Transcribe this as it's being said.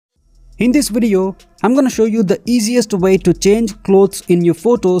In this video, I'm gonna show you the easiest way to change clothes in your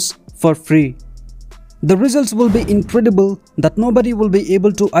photos for free. The results will be incredible that nobody will be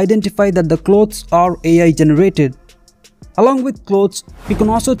able to identify that the clothes are AI generated. Along with clothes, you can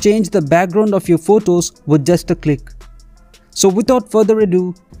also change the background of your photos with just a click. So without further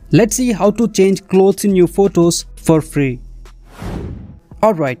ado, let's see how to change clothes in your photos for free.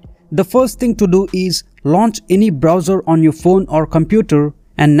 Alright, the first thing to do is launch any browser on your phone or computer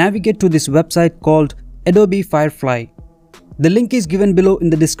and navigate to this website called Adobe Firefly. The link is given below in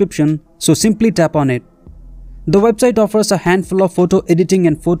the description, so simply tap on it. The website offers a handful of photo editing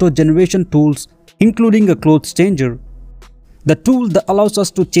and photo generation tools, including a clothes changer. The tool that allows us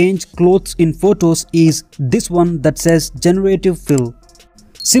to change clothes in photos is this one that says Generative Fill.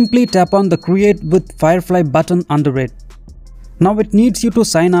 Simply tap on the Create with Firefly button under it. Now it needs you to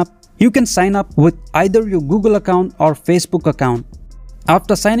sign up. You can sign up with either your Google account or Facebook account.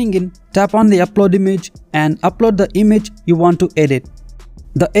 After signing in, tap on the upload image and upload the image you want to edit.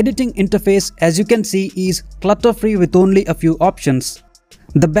 The editing interface, as you can see, is clutter-free with only a few options.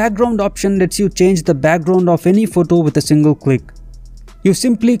 The background option lets you change the background of any photo with a single click. You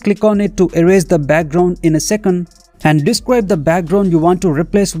simply click on it to erase the background in a second and describe the background you want to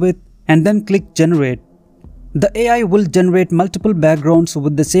replace with, and then click Generate. The AI will generate multiple backgrounds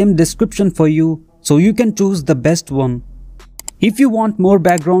with the same description for you, so you can choose the best one. If you want more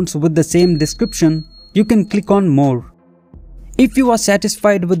backgrounds with the same description, you can click on More. If you are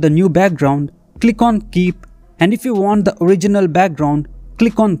satisfied with the new background, click on Keep, and if you want the original background,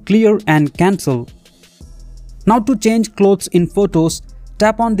 click on Clear and Cancel. Now to change clothes in photos,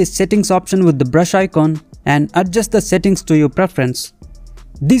 tap on the settings option with the brush icon and adjust the settings to your preference.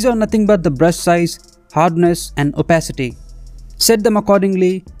 These are nothing but the brush size, hardness and opacity. Set them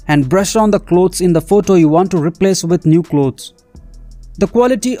accordingly and brush on the clothes in the photo you want to replace with new clothes. The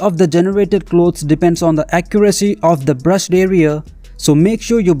quality of the generated clothes depends on the accuracy of the brushed area, so make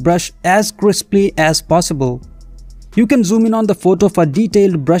sure you brush as crisply as possible. You can zoom in on the photo for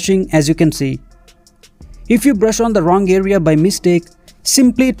detailed brushing, as you can see. If you brush on the wrong area by mistake,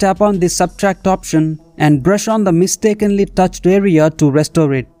 simply tap on the subtract option and brush on the mistakenly touched area to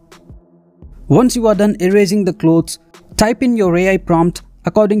restore it. Once you are done erasing the clothes, type in your AI prompt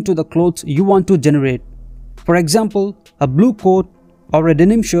according to the clothes you want to generate. For example, a blue coat or a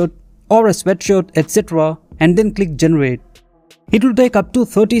denim shirt or a sweatshirt, etc., and then click Generate. It will take up to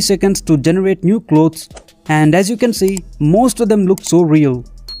 30 seconds to generate new clothes, and as you can see, most of them look so real.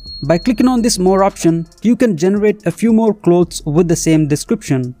 By clicking on this More option, you can generate a few more clothes with the same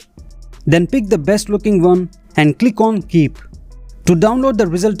description. Then pick the best looking one and click on Keep. To download the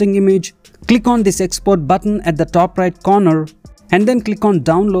resulting image, click on this Export button at the top right corner and then click on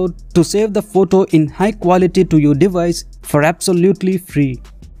Download to save the photo in high quality to your device for absolutely free.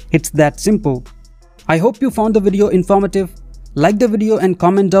 It's that simple. I hope you found the video informative. Like the video and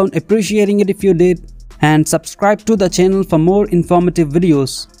comment down appreciating it if you did, and subscribe to the channel for more informative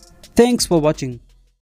videos. Thanks for watching.